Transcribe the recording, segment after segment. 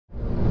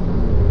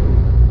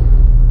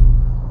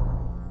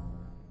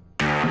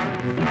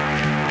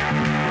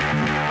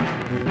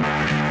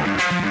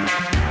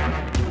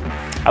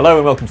Hello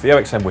and welcome to the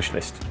OXM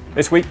wishlist.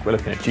 This week we're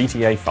looking at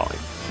GTA 5.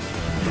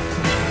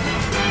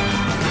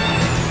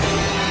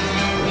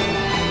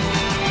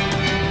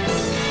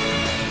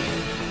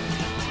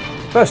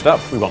 First up,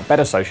 we want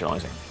better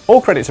socialising.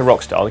 All credit to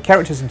Rockstar, the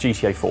characters in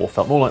GTA 4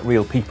 felt more like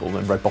real people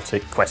than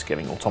robotic,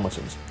 quest-killing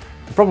automatons.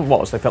 The problem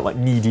was they felt like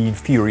needy,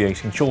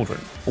 infuriating children,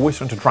 always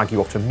trying to drag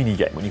you off to a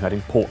minigame when you had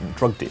important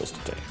drug deals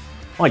to do.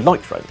 I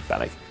liked Roman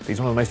Bellic, but he's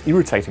one of the most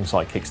irritating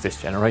sidekicks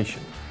this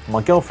generation, and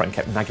my girlfriend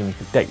kept nagging me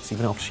for dates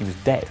even after she was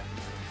dead.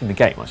 In the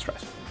game, I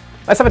stress.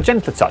 Let's have a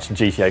gentler touch in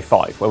GTA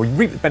 5, where we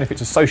reap the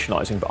benefits of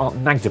socialising but aren't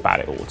nagged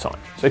about it all the time.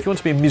 So if you want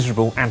to be a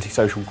miserable,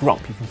 antisocial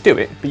grump, you can do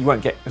it, but you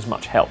won't get as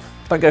much help.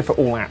 Don't go for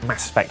all-out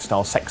Mass Effect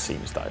style sex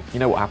scenes though, you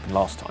know what happened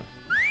last time.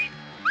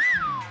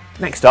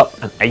 Next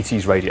up, an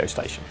 80s radio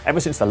station. Ever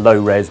since the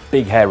low-res,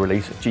 big-hair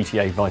release of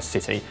GTA Vice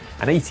City,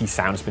 an 80s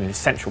sound has been an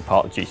essential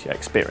part of GTA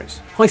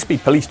experience.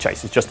 High-speed police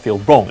chases just feel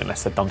wrong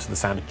unless they're done to the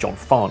sound of John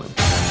Farnham.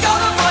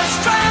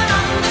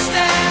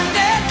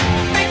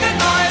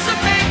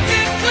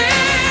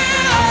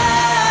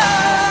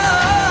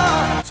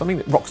 Something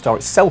that Rockstar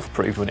itself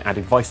proved when it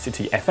added Vice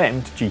City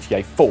FM to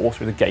GTA 4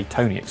 through the Gay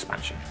Tony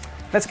expansion.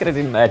 Let's get it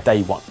in there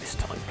day one this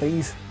time,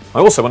 please. I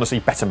also want to see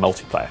better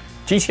multiplayer.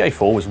 GTA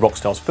 4 was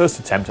Rockstar's first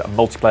attempt at a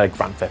multiplayer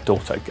Grand Theft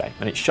Auto game,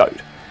 and it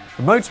showed.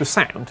 The modes were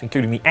sound,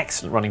 including the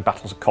excellent running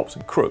battles of cops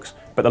and crooks,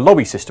 but the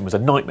lobby system was a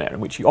nightmare in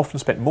which you often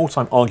spent more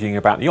time arguing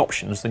about the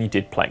options than you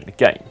did playing the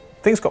game.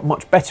 Things got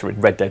much better in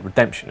Red Dead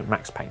Redemption and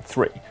Max Payne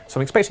 3, so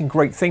I'm expecting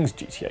great things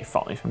in GTA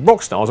 5, and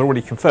Rockstar's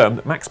already confirmed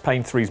that Max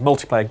Payne 3's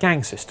multiplayer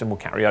gang system will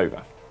carry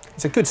over.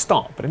 It's a good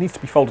start, but it needs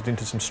to be folded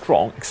into some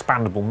strong,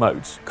 expandable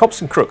modes.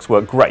 Cops and crooks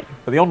work great,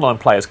 but the online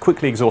players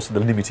quickly exhausted the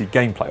limited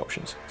gameplay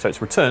options, so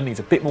its return needs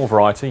a bit more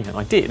variety and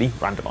ideally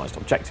randomised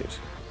objectives.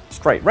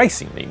 Straight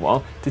racing,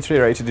 meanwhile,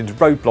 deteriorated into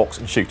roadblocks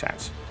and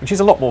shootouts, which is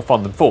a lot more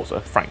fun than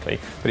Forza, frankly,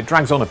 but it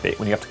drags on a bit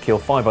when you have to kill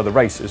 5 other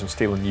racers and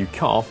steal a new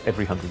car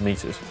every 100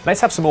 metres.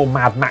 Let's have some more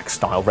Mad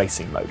Max-style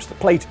racing modes that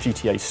play to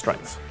GTA's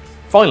strengths.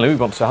 Finally, we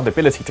want to have the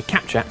ability to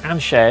capture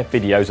and share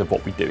videos of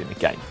what we do in the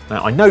game.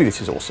 Now, I know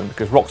this is awesome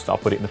because Rockstar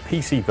put it in the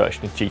PC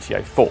version of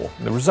GTA 4,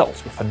 and the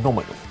results were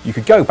phenomenal. You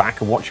could go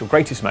back and watch your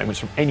greatest moments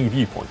from any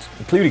viewpoint,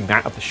 including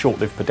that of the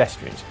short-lived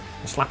pedestrians,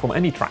 and slap on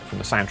any track from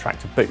the soundtrack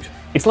to boot.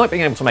 It's like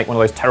being able to make one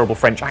of those terrible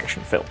French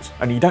action films,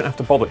 only you don't have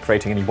to bother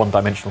creating any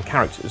one-dimensional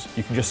characters,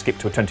 you can just skip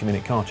to a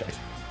 20-minute car chase.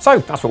 So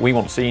that's what we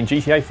want to see in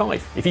GTA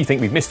 5. If you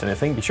think we've missed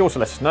anything, be sure to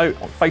let us know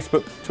on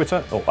Facebook,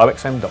 Twitter or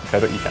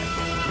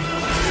oxm.co.uk.